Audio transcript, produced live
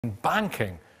In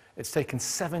banking, it's taken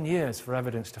 7 years for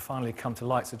evidence to finally come to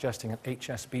light, suggesting an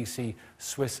HSBC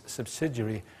Swiss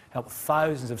subsidiary helped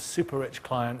thousands of super-rich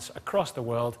clients across the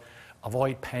world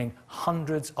avoid paying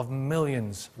hundreds of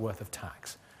millions worth of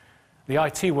tax. The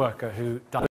IT worker who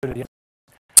downloaded the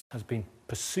has been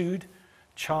pursued,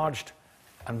 charged,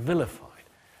 and vilified.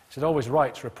 It's always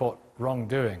right to report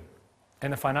wrongdoing. In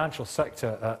the financial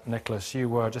sector, Nicholas, you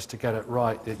were, just to get it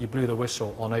right, you blew the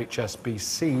whistle on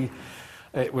HSBC.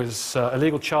 It was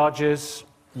illegal charges.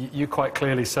 You quite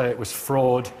clearly say it was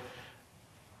fraud.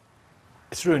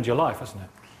 It's ruined your life, hasn't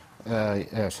it?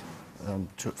 Yes.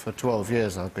 For 12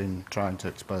 years I've been trying to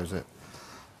expose it.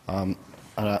 And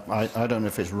I don't know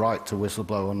if it's right to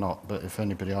whistleblow or not, but if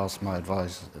anybody asks my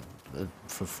advice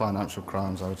for financial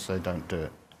crimes, I would say don't do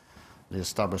it. The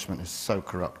establishment is so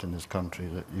corrupt in this country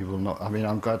that you will not... I mean,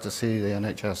 I'm glad to see the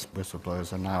NHS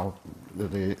whistleblowers are now...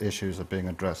 the issues are being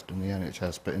addressed in the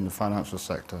NHS, but in the financial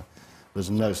sector, there's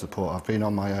no support. I've been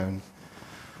on my own.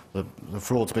 The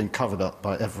fraud's been covered up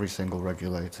by every single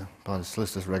regulator, by the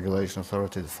Solicitors Regulation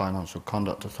Authority, the Financial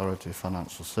Conduct Authority, the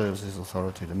Financial Services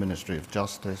Authority, the Ministry of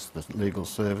Justice, the Legal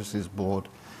Services Board.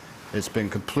 It's been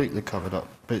completely covered up,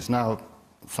 but it's now,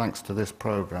 thanks to this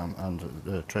programme and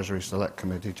the Treasury Select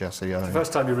Committee, Jessie Owen... It's the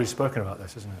first time you've really spoken about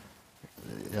this, isn't it?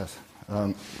 Yes.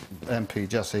 MP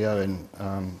Jessie Owen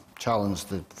challenged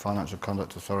the Financial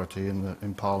Conduct Authority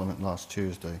in Parliament last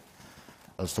Tuesday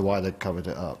as to why they'd covered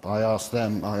it up. I asked the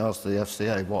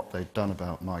FCA what they'd done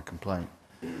about my complaint,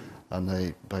 and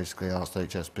they basically asked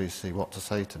HSBC what to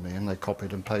say to me, and they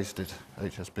copied and pasted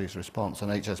HSBC's response,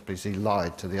 and HSBC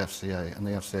lied to the FCA, and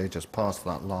the FCA just passed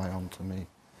that lie on to me.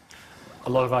 A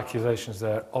lot of accusations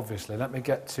there, obviously. Let me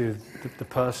get to the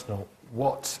personal.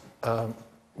 What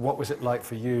was it like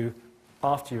for you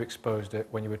after you exposed it,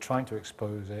 when you were trying to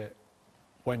expose it,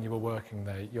 when you were working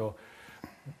there,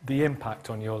 the impact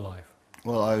on your life?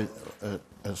 Well,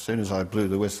 as soon as I blew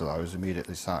the whistle, I was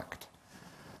immediately sacked.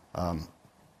 And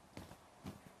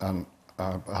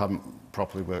I haven't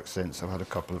properly worked since. I've had a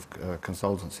couple of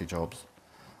consultancy jobs.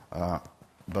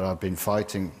 But I've been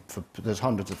fighting for... There's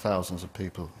hundreds of thousands of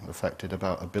people affected,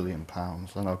 about £1 billion,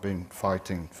 and I've been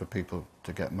fighting for people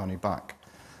to get money back.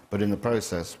 But in the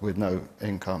process, with no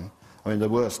income... I mean, the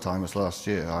worst time was last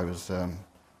year. I was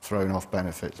thrown off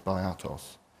benefits by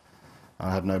Atos.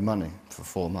 I had no money for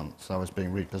 4 months. I was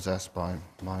being repossessed by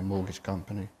my mortgage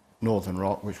company, Northern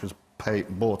Rock, which was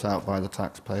bought out by the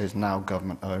taxpayers, now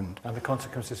government-owned. And the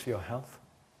consequences for your health?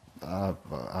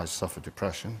 I suffer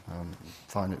depression.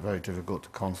 Find it very difficult to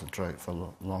concentrate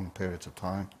for long periods of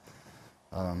time.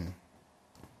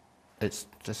 It's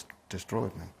just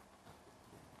destroyed me.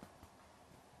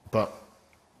 But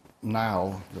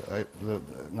now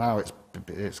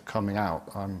it's coming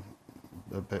out, I'm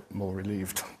a bit more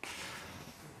relieved.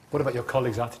 What about your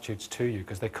colleagues' attitudes to you?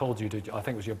 Because they called you, I think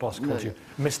it was your boss, called you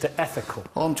Mr. Ethical.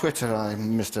 On Twitter,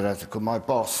 I'm Mr. Ethical. My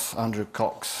boss, Andrew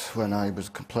Cox, when I was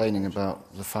complaining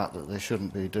about the fact that they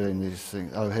shouldn't be doing these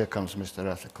things, oh, here comes Mr.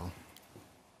 Ethical.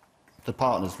 The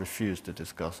partners refused to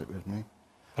discuss it with me.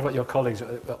 What about your colleagues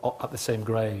at the same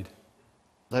grade?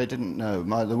 They didn't know.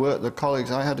 The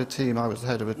colleagues, I had a team, I was the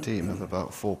head of a team of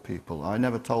about 4 people. I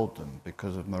never told them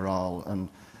because of morale, and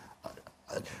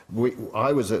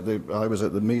I was at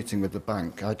the meeting with the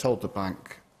bank. I told the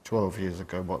bank 12 years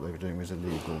ago what they were doing was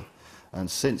illegal, and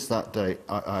since that day,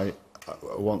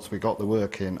 once we got the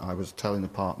work in, I was telling the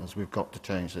partners, we've got to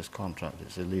change this contract,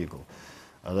 it's illegal.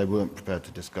 They weren't prepared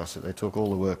to discuss it. They took all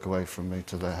the work away from me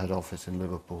to their head office in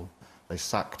Liverpool. They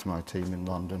sacked my team in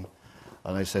London,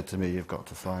 and they said to me, you've got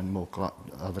to find more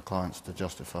other clients to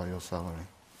justify your salary.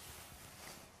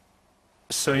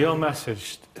 So your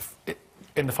message...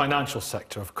 In the financial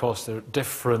sector, of course, there are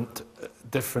different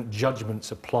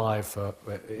judgments apply for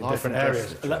different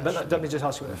areas. Let me just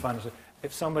ask you about the financial.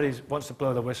 If somebody wants to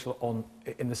blow the whistle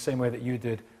in the same way that you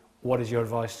did, what is your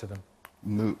advice to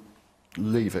them?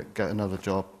 Leave it, get another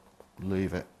job,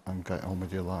 leave it, and get on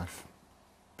with your life,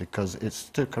 because it's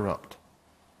too corrupt.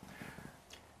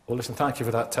 Well, listen, thank you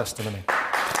for that testimony.